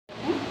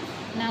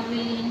now we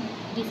will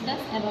discuss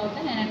about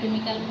the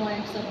anatomical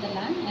points of the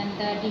lung and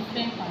the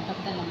different part of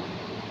the lung.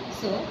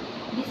 So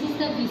this is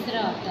the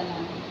viscera of the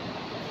lung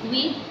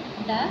with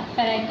the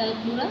parietal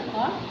pleura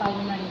or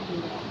pulmonary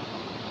pleura.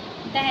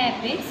 The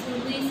apex,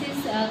 which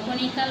is a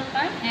conical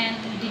part and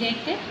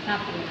directed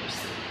upwards.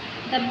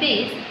 The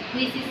base,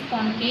 which is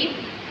concave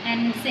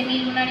and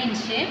semilunar in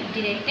shape,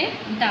 directed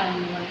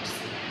downwards.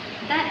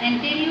 The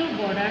anterior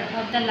border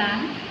of the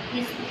lung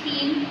is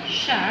thin,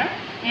 sharp,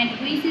 and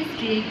which is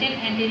directed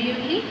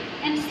anteriorly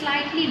and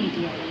slightly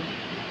medially.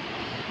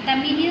 The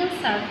medial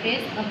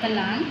surface of the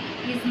lung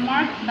is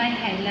marked by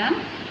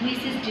hilum,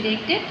 which is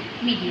directed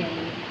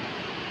medially.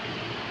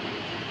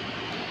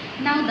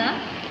 Now the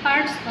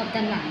parts of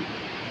the lung.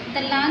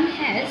 The lung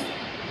has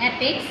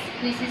apex,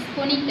 which is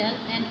conical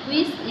and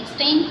which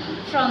extends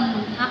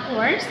from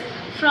upwards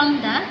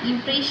from the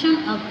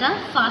impression of the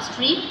first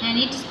rib and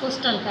its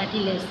costal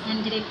cartilage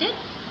and directed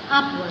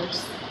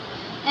upwards.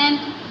 And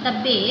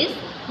the base,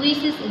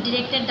 which is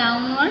directed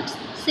downwards,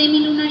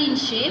 semilunar in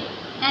shape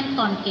and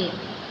concave.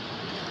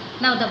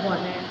 Now the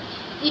border.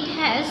 It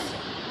has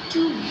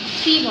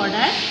three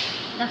borders.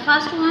 The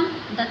first one,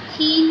 the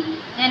thin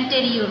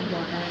anterior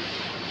border,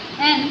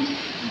 and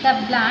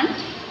the blunt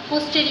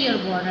posterior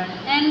border,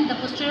 and the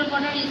posterior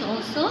border is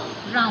also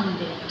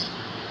rounded.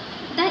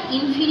 The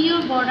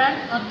inferior border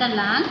of the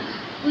lung,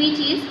 which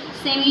is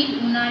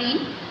semilunar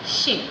in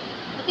shape.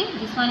 Okay,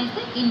 this one is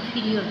the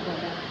inferior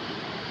border.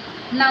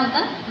 Now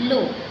the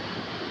lobe.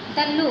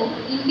 The lobe,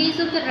 in case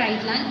of the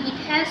right lung, it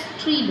has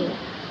three lobes.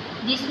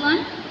 This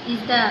one is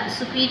the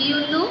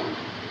superior lobe,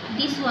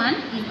 this one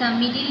is the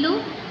middle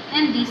lobe,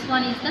 and this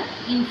one is the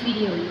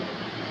inferior lobe.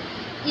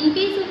 In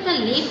case of the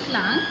left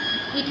lung,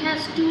 it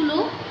has two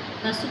lobes,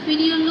 the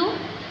superior lobe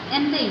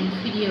and the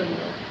inferior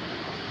lobe.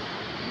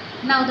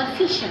 Now the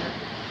fissure.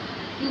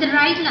 In the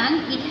right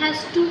lung, it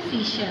has two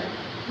fissures.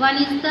 One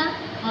is the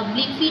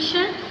oblique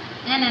fissure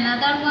and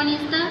another one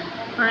is the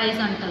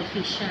horizontal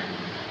fissure.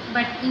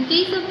 But in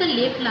case of the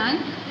left lung,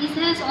 it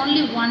has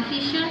only one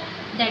fissure,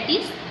 that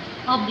is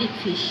oblique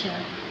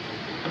fissure.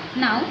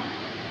 Now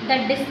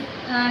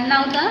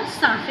the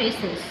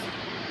surfaces.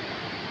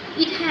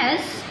 It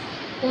has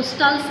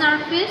costal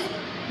surface,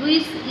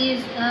 which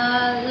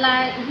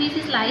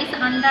lies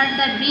under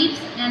the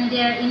ribs and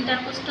their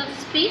intercostal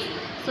space.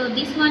 So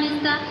this one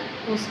is the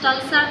costal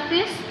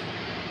surface,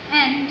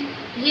 and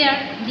here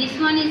this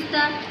one is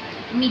the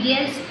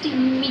medial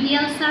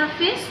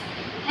surface,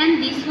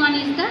 and this one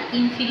is the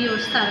inferior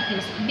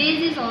surface.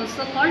 Base is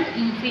also called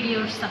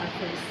inferior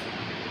surface.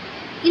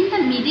 In the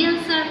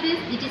medial surface,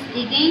 it is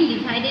again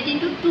divided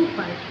into two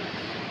parts.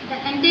 The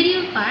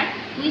anterior part,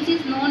 which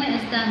is known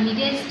as the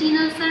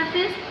mediastinal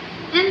surface,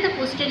 and the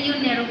posterior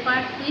narrow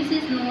part, which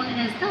is known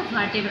as the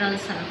vertebral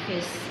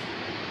surface.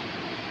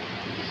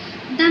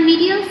 The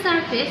medial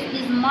surface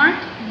is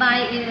marked by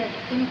an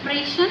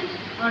impression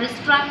or a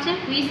structure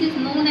which is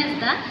known as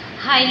the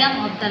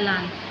hilum of the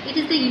lung. It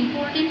is the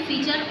important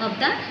feature of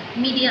the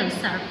medial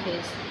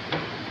surface.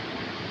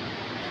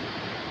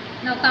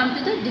 Now come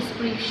to the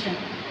description.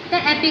 The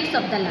apex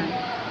of the lung.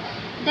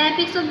 The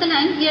apex of the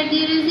lung, here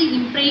there is the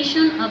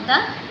impression of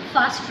the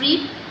first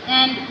rib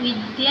and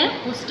with their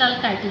costal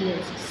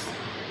cartilages.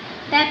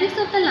 The apex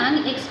of the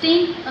lung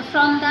extends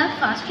from the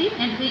first rib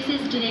and which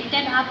is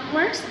directed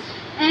upwards,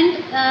 and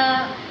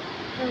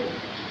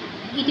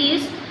it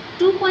is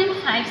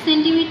 2.5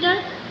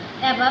 centimeter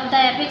above the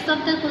apex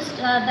of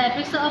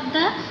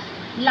the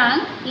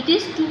lung. It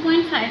is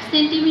 2.5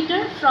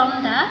 centimeter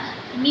from the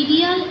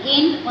medial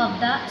end of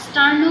the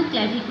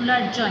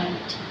sternoclavicular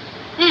joint,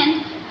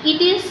 and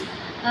it is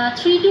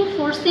 3 to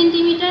 4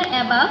 centimeter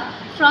above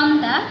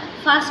from the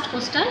first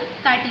costal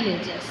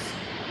cartilages.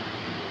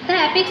 The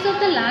apex of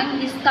the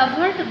lung is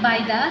covered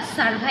by the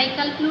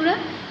cervical pleura,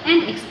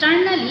 and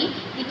externally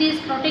it is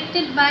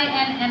protected by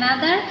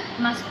another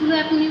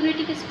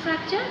musculoaponeuritic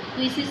structure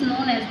which is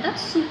known as the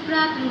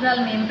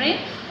suprapleural membrane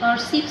or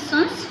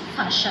Simpson's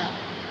fascia.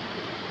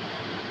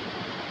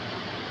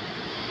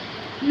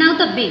 Now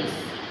the base.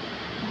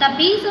 The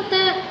base of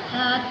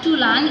the two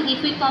lung,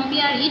 if we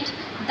compare it,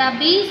 the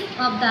base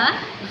of the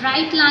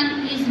right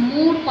lung is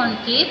more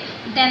concave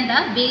than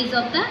the base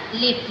of the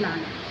left lung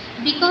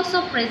because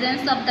of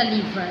presence of the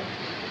liver.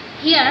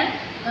 Here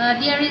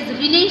there is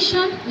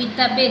relation with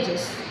the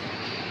bases.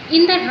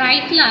 In the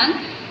right lung,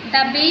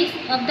 the base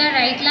of the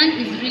right lung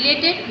is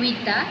related with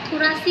the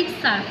thoracic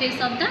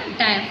surface of the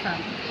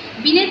diaphragm.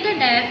 Beneath the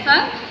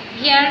diaphragm,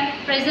 here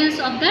presence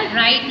of the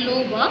right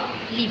lobe of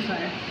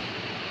liver.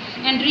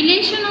 And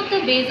relation of the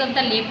base of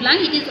the left lung,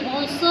 it is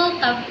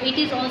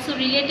also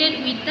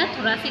related with the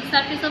thoracic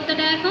surface of the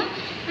diaphragm,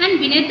 and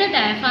beneath the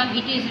diaphragm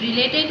it is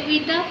related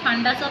with the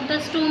fundus of the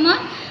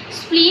stomach,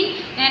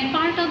 spleen, and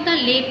part of the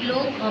left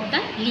lobe of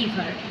the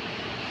liver.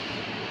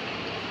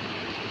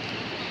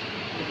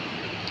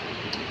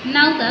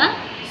 Now the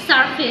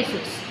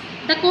surfaces.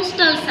 The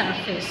costal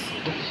surface.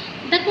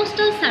 The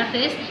costal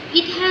surface,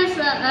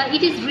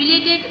 it is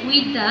related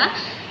with the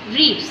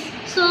ribs.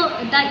 So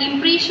the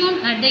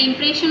impression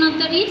of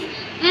the ribs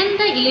and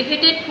the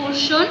elevated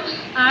portion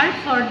are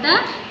for the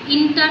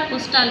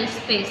intercostal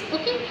space.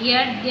 Okay,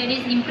 here there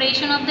is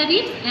impression of the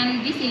ribs,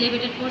 and this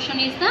elevated portion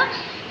is the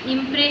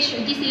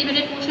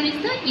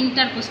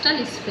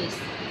intercostal space.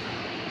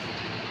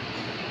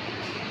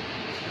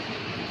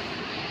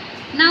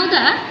 Now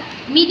the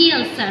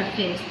medial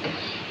surface.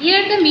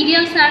 Here the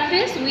medial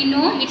surface, we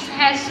know it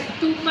has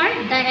two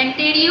parts, the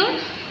anterior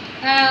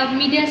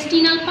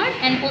mediastinal part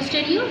and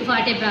posterior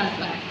vertebral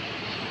part.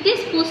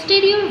 This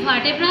posterior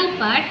vertebral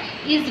part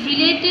is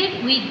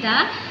related with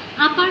the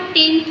upper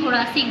 10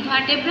 thoracic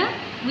vertebra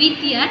with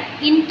their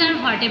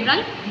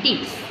intervertebral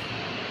discs.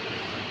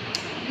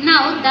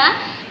 Now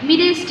the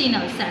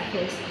mediastinal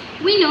surface.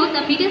 We know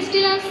the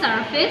mediastinal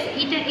surface,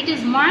 it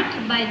is marked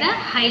by the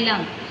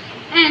hilum,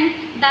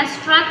 and the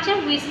structure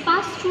which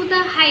passes through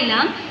the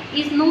hilum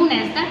is known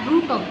as the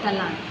root of the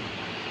lung.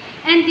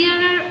 And there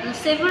are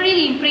several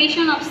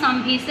impressions of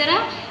some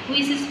viscera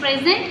which is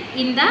present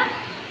in the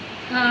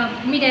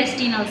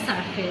mediastinal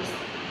surface.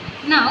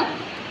 Now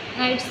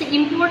it's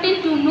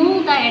important to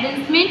know the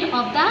arrangement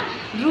of the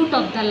root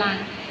of the lung.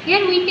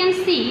 Here we can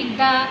see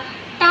the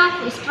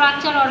tough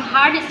structure or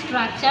hard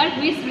structure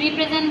which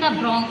represent the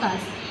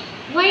bronchus.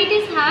 Why it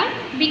is hard?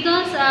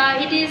 Because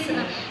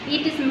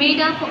it is made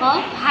up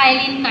of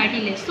hyaline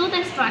cartilage, so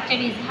the structure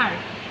is hard.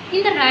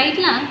 In the right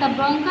lung, the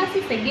bronchus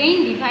is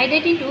again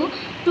divided into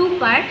two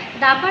parts.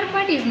 The upper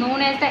part is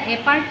known as the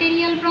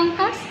epiarterial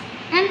bronchus,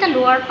 and the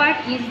lower part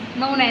is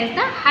known as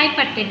the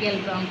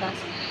hyperterial bronchus.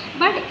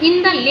 But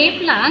in the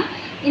left lung,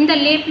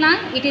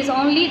 it is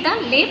only the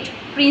left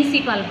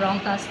principal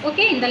bronchus.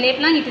 Okay, in the left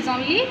lung it is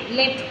only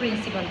left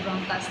principal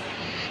bronchus.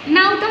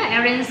 Now the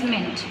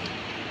arrangement.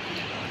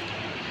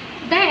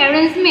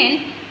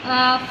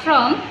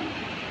 From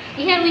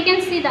here we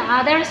can see the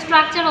other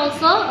structure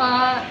also.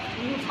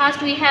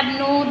 First we have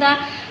know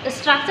the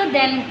structure,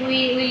 then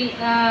we will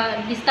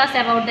discuss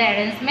about the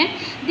arrangement.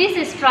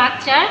 This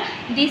structure,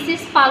 this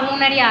is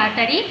pulmonary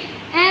artery,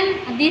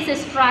 and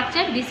this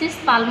structure, this is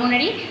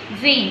pulmonary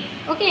vein.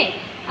 Okay,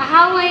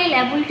 how I will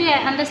able to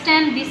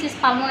understand this is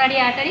pulmonary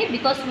artery?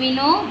 Because we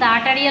know the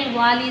arterial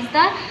wall is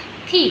the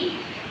thick,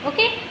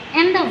 okay,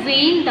 and the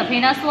vein, the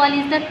venous wall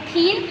is the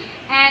thin,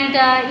 and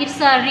it's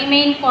a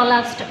remain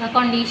collapsed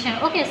condition.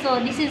 Okay, so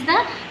this is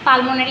the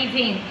pulmonary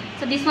vein.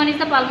 So this one is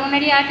the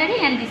pulmonary artery,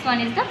 and this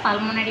one is the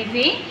pulmonary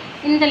vein.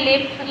 In the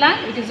left lung,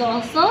 it is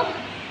also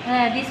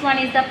this one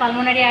is the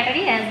pulmonary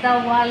artery as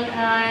the wall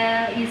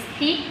is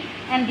thick,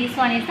 and this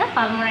one is the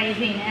pulmonary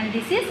vein, and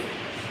this is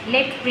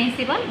left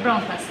principal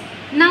bronchus.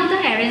 Now the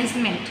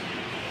arrangement.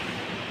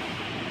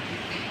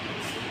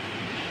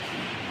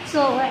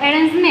 So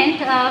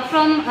arrangement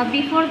from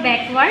before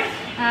backward,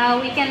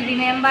 we can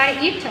remember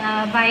it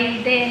by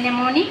the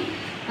mnemonic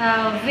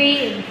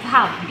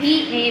VAB.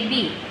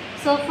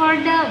 So for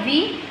the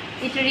V,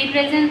 it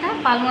represents the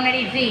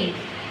pulmonary vein.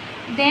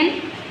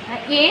 Then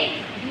A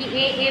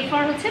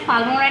for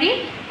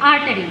pulmonary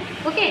artery,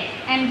 okay,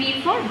 and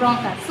B for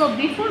bronchus. So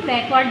before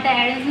backward, the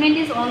arrangement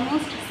is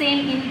almost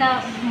same in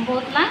the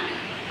both lung,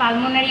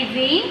 pulmonary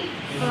vein,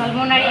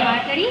 pulmonary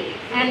artery,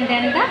 and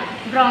then the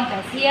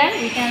bronchus. Here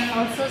we can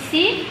also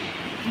see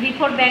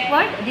before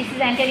backward, this is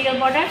anterior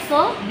border,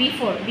 so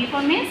before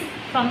means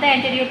from the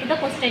anterior to the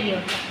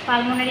posterior,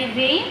 pulmonary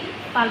vein,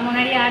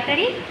 pulmonary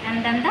artery,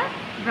 and then the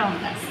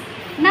bronchus.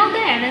 Now the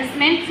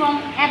arrangement from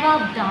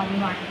above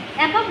downward.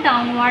 Above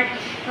downward,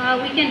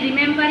 we can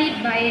remember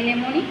it by a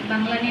mnemonic,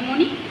 Bangla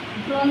mnemonic,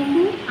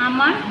 bronchu,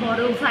 amar,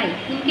 boro, bhai.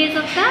 In case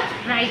of the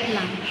right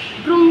lung,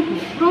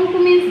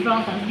 bronchu means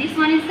bronchus. This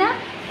one is the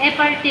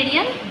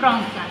epiarterial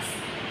bronchus.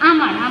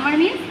 Amar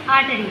means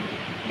artery,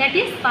 that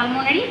is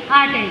pulmonary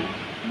artery.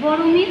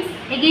 Boro means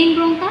again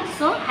bronchus,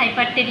 so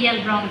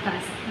hyperterial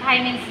bronchus.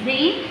 Bhai means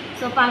vein,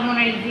 so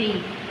pulmonary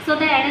vein. So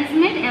the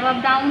arrangement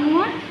above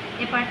downward,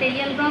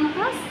 epiarterial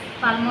bronchus,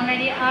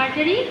 pulmonary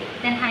artery,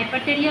 then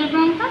hyperterial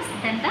bronchus,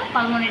 then the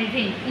pulmonary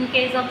vein in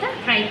case of the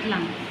right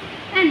lung.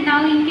 And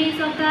now in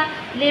case of the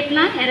left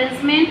lung,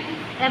 arrangement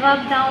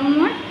above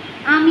downward,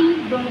 ami,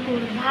 bronchu,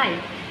 bhai.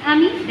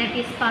 Ami, that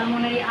is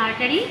pulmonary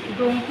artery,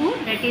 bronchu,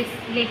 that is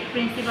left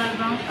principal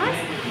bronchus,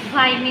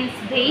 bhai means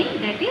vein,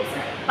 that is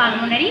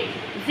pulmonary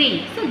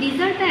vein. So these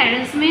are the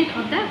arrangement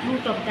of the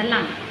root of the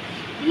lung.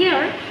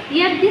 Here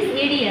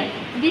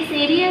this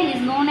area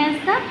is known as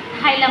the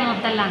hilum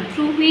of the lung,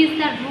 through which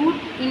the root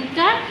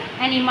enter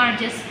and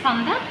emerges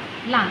from the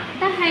lung.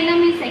 The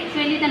hilum is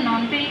actually the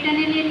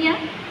non-peritoneal area.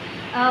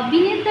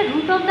 Beneath the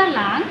root of the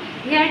lung,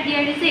 here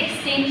there is a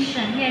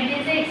extension. Here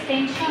there is a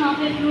extension of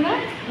a pleura,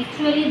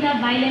 actually the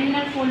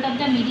bilaminar fold of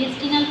the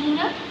mediastinal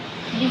pleura.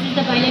 This is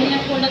the bilaminar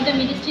fold of the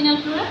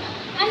mediastinal pleura,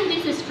 and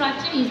this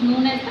structure is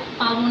known as the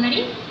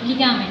pulmonary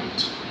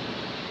ligament.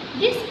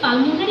 This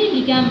pulmonary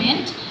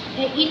ligament,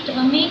 it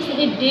makes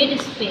a dead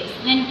space,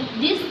 and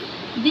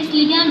this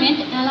ligament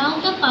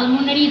allows the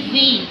pulmonary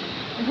vein,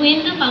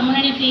 when the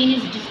pulmonary vein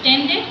is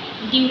distended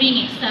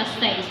during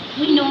exercise.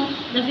 We know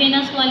the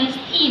venous wall is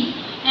thin,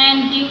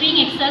 and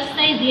during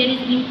exercise there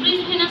is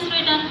increased venous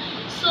rhythm,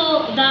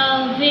 so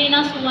the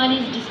venous wall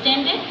is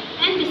distended,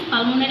 and this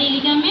pulmonary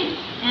ligament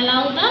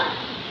allow the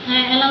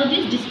allow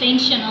this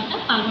distension of the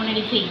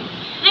pulmonary vein,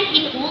 and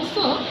it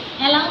also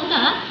allow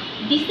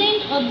the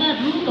descent of the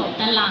root of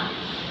the lung,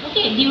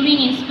 okay, during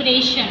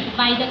inspiration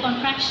by the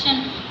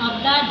contraction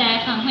of the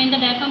diaphragm. When the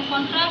diaphragm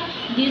contract,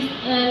 this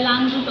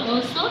lung root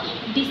also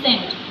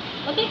descend,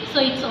 okay, so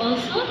it's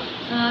also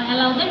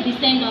allow the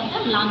descent of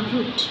the lung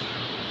root.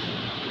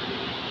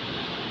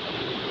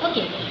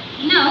 Okay,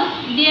 now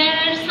there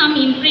are some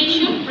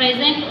impression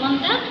present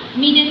on the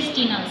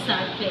mediastinal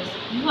surface.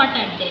 What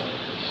are they?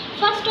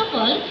 First of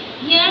all,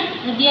 here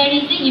there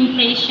is the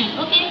impression,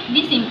 okay,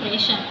 this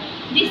impression.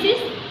 This is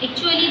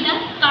actually the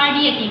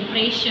cardiac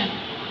impression.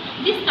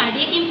 This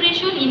cardiac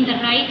impression in the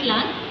right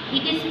lung,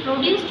 it is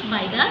produced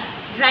by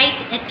the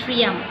right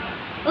atrium.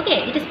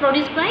 Okay, it is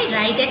produced by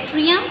right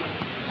atrium,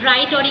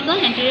 right auricle,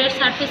 anterior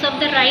surface of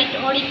the right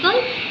auricle.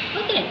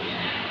 Okay,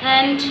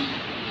 and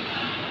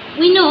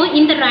we know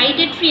in the right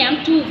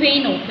atrium two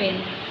veins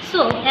open.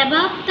 So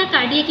above the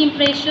cardiac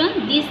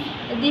impression, this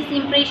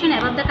impression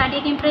above the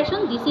cardiac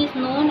impression, this is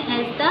known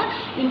as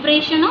the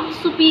impression of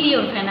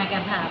superior vena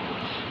cava,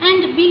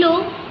 and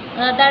below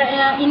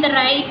in the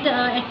right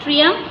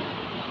atrium,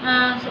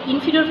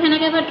 inferior vena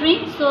cava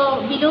drain.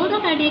 So below the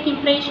cardiac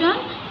impression,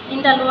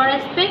 in the lower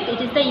aspect,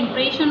 it is the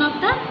impression of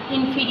the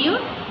inferior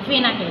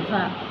vena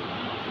cava.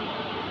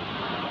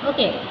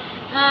 Okay.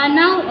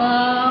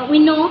 Now we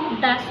know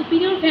the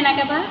superior vena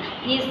cava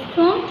is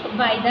formed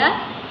by the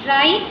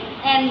right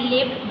and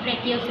left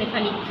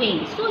brachiocephalic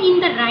vein. So in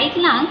the right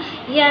lung,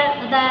 here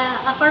the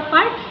upper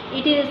part,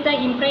 it is the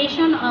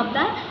impression of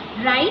the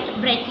right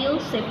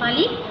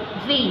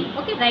brachiocephalic vein.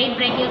 Okay, right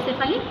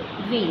brachiocephalic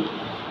vein.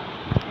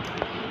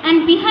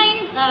 And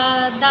behind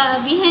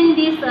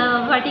this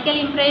vertical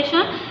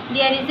impression,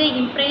 there is a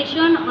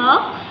impression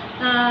of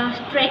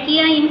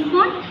trachea in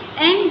front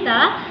and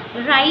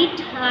the right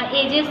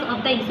edges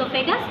of the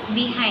esophagus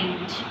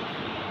behind.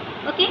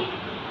 Okay.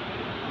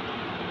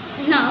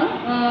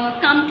 Now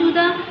come to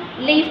the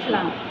left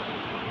lung.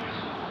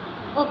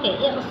 Okay,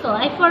 so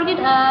I forget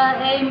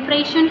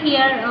impression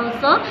here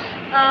also.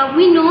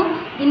 We know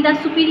in the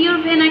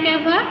superior vena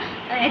cava,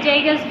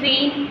 azygous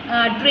vein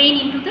drain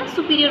into the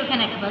superior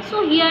vena cava.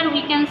 So here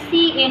we can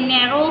see a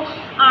narrow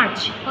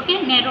arch.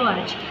 Okay, narrow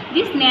arch.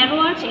 This narrow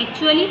arch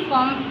actually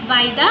formed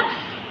by the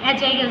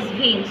azygous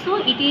vein. So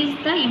it is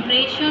the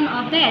impression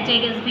of the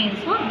azygous vein.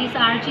 So this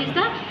arch is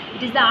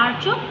the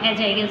arch of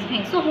azygous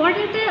vein. So what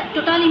is the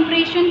total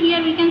impression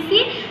here? We can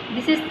see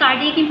this is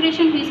cardiac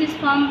impression, which is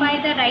formed by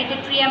the right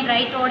atrium,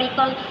 right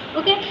auricle.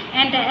 Okay,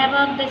 and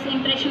above this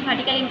impression,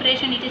 vertical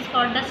impression, it is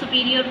called the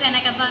superior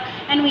vena cava,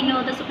 and we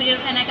know the superior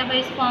vena cava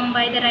is formed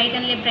by the right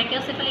and left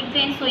brachiocephalic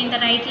vein. So in the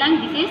right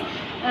lung, this is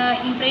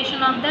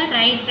impression of the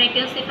right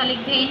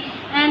brachiocephalic vein,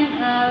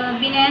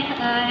 and beneath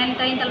and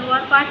in the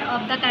lower part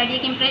of the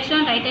cardiac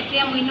impression, right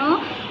atrium, we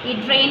know it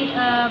drained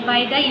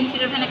by the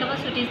inferior vena cava,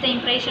 so it is the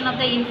impression of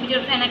the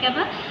inferior vena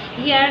cava.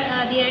 Here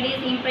there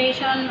is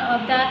impression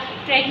of the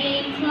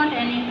trachea in front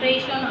and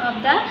impression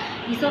of the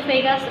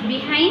esophagus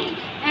behind,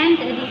 and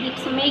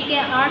it's make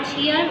a arch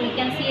here. We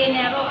can see a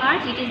narrow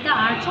arch. It is the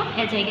arch of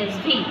azygous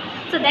vein.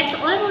 So that's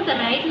all about the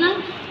right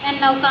lung. And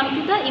now come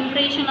to the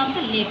impression of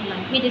the left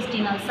lung,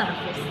 mediastinal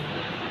surface.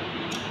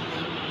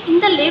 In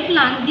the left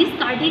lung, this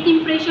cardiac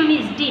impression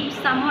is deep,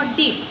 somewhat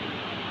deep,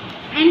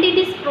 and it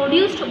is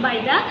produced by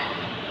the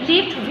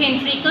left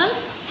ventricle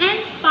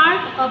and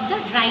part of the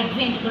right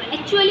ventricle,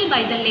 actually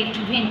by the left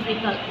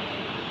ventricle.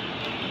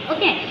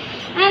 Okay,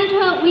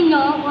 and we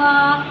know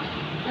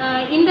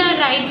in the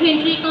right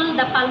ventricle,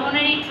 the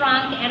pulmonary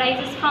trunk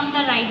arises from the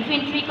right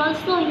ventricle.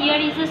 So here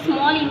is a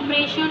small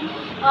impression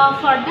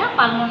for the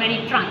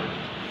pulmonary trunk.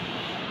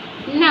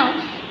 Now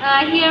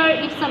here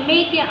it's a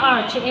make a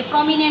arch, a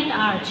prominent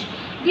arch.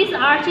 This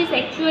arch is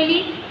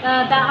actually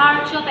the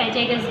arch of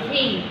azygous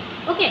vein.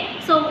 Okay,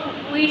 so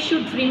we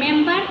should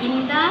remember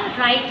in the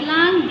right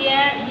lung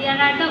there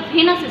are the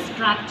venous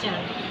structure,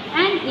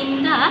 and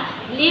in the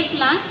left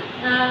lung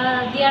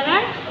there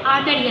are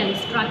arterial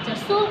structure.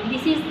 So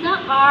this is the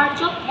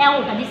arch of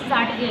aorta. This is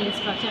arterial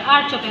structure,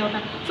 arch of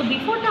aorta. So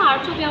before the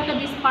arch of aorta,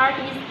 this part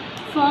is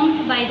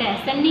formed by the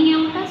ascending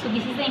aorta. So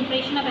this is the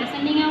impression of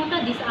ascending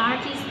aorta. This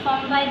arch is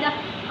formed by the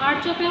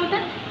arch of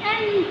aorta,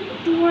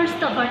 and towards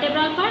the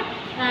vertebral part,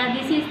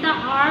 this is the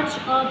arch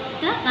of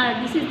the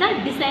this is the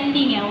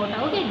descending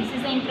aorta. Okay, this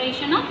is the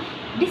impression of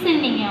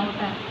descending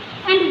aorta.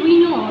 And we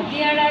know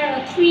there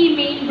are three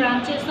main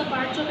branches of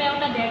arch of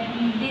aorta.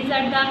 These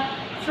are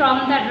the from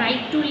the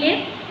right to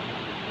left,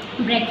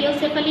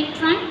 brachiocephalic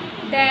trunk,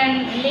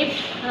 then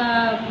left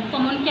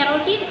common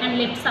carotid, and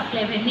left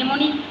subclavian,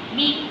 mnemonic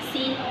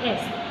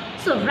BCS.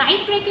 So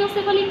right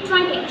brachiocephalic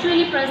trunk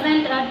actually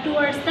present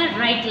towards the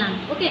right lung.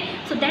 Okay,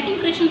 so that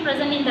impression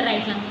present in the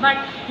right lung, but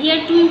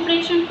here two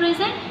impression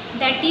present,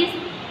 that is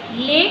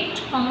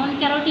left common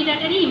carotid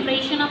artery,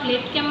 impression of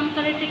left common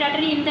carotid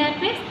artery in the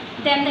apex,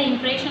 then the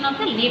impression of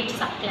the left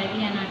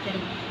subclavian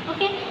artery.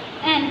 Okay,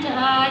 and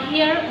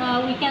here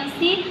we can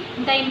see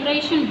the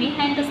impression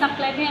behind the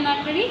subclavian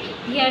artery.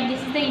 Here this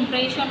is the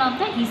impression of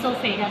the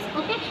esophagus.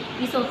 Okay,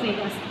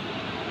 esophagus.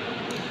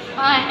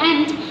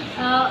 And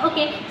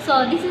Okay,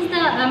 so this is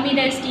the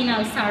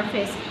mediastinal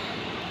surface.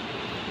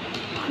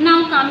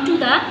 Now come to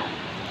the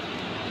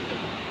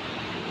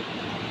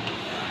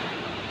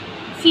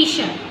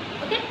fissure.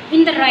 Okay,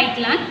 in the right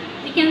lung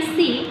we can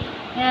see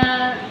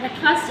at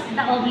first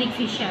the oblique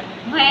fissure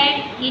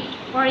where it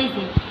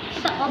originates.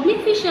 The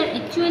oblique fissure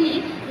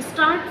actually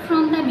start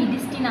from the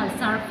mediastinal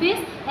surface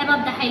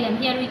above the hilum.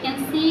 Here we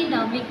can see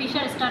the oblique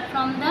fissure start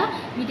from the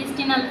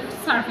mediastinal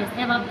surface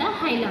above the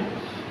hilum.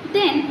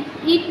 Then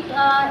it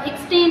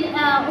extend.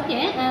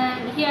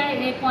 Here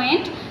a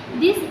point.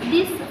 This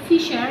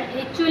fissure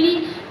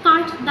actually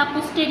cut the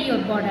posterior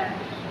border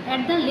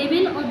at the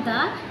level of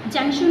the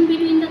junction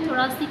between the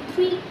thoracic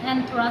 3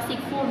 and thoracic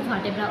 4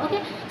 vertebra.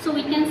 Okay, so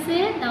we can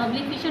say the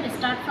oblique fissure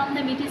start from the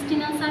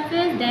mediastinal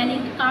surface, then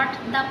it cut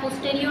the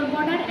posterior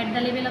border at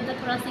the level of the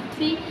thoracic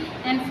 3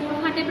 and 4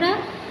 vertebra,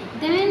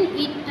 then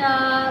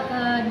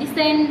it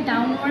descend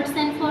downwards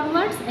and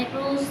forwards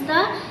across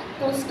the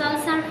costal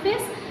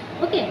surface,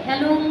 okay,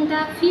 along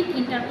the 5th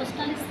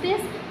intercostal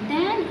space,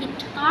 then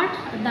it cut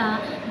the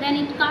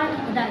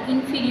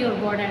inferior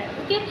border.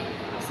 Okay,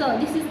 so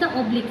this is the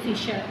oblique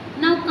fissure.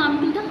 Now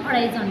come to the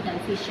horizontal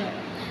fissure.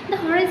 The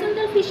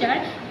horizontal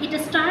fissure,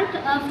 it start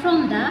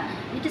from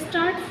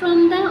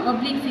the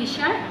oblique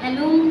fissure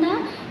along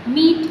the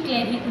mid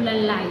clavicular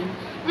line,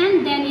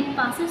 and then it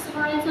passes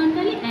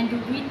horizontally and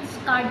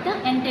which cut the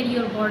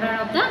anterior border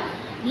of the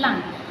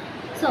lung.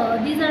 So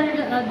these are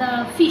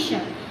the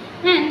fissure,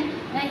 and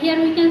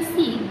here we can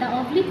see the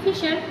oblique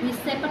fissure will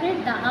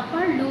separate the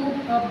upper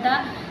lobe of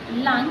the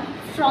lung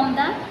from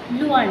the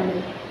lower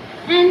lobe,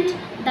 and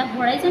the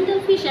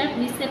horizontal fissure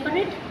will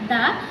separate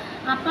the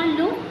upper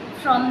lobe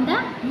from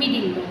the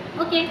middle lobe.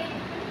 Okay,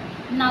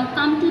 now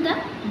come to the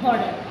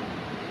border.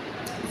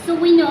 So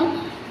we know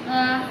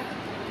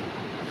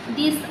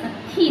this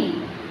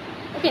thin,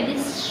 okay,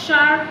 this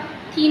sharp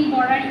thin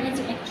border is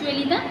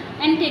actually the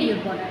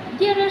anterior border.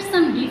 There are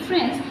some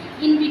difference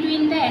in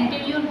between the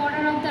anterior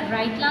border of the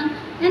right lung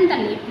and the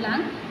left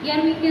lung.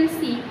 Here we can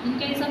see in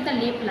case of the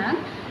left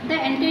lung, the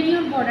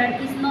anterior border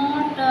is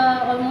not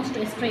almost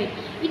straight.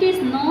 It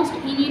is notched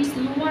in its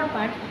lower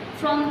part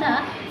from the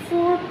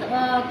 4th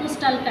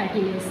costal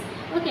cartilage.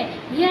 Okay,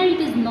 here it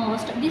is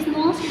notched. This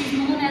notch is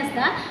known as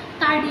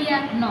the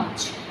cardiac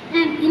notch.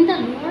 And in the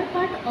lower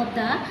part of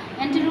the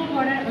anterior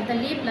border of the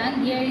left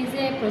lung, there is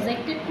a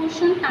projected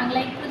portion,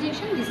 tongue-like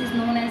projection. This is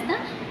known as the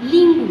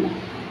lingula.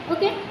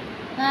 Okay.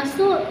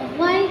 So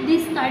why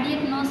this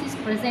cardiac notch is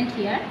present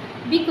here?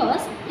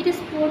 Because it is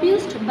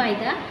produced by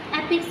the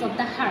apex of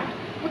the heart.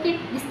 Okay,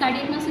 this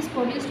cardiac notch is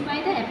produced by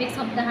the apex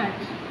of the heart.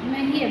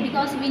 Here,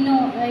 because we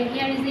know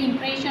here is the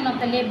impression of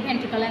the left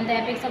ventricle, and the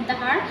apex of the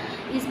heart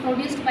is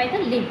produced by the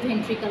left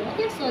ventricle.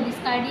 Okay, so this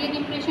cardiac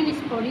impression is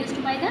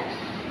produced by the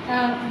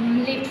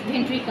left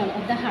ventricle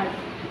of the heart.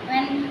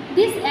 And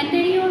this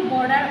anterior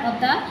border of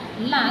the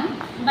lung,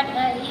 but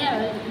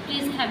here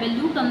please have a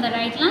look on the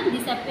right lung.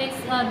 This apex,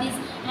 this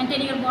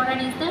anterior border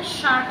is the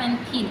sharp and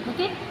thin.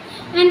 Okay,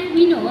 and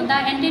we know the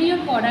anterior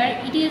border,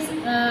 it is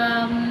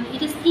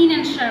thin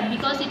and sharp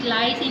because it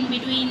lies in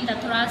between the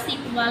thoracic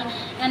wall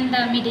and the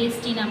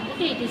mediastinum.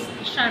 Okay, it is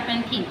sharp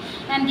and thin,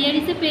 and there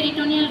is a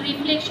peritoneal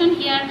reflection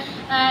here.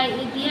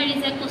 Here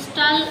is a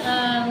costal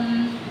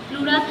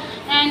pleura,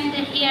 and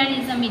here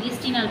is a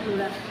mediastinal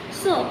pleura.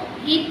 So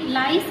it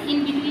lies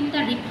in between the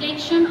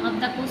reflection of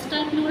the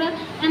costal pleura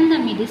and the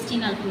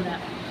mediastinal pleura.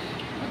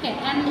 Okay,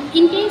 and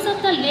in case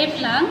of the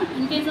left lung,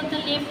 here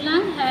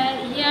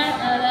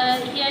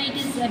it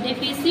is a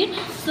deficit.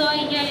 So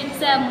here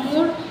it's a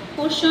more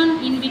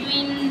portion in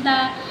between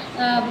the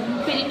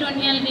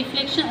peritoneal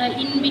reflection,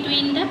 in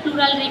between the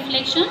pleural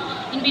reflection,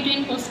 in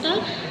between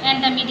costal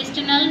and the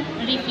mediastinal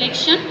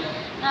reflection.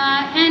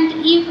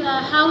 And if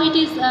how it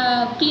is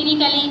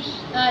clinically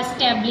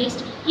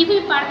established, if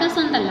we percuss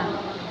on the lung,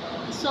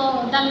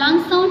 so the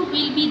lung sound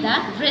will be the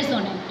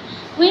resonant.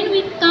 When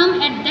we come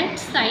at that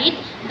side,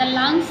 the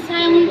lung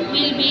sound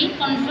will be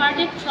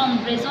converted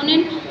from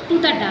resonant to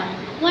the dull.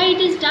 Why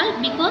it is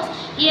dull? Because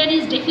here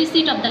is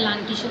deficit of the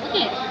lung tissue.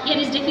 Okay, here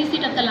is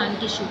deficit of the lung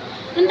tissue,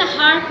 and the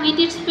heart with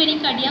its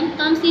pericardium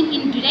comes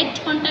in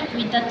direct contact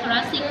with the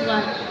thoracic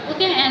wall.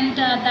 Okay, and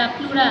the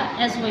pleura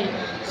as well.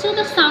 So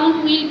the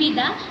sound will be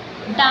the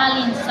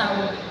dull in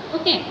sound.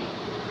 Okay,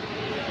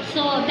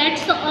 so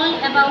that's all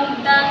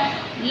about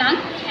the lung.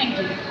 Thank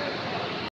you.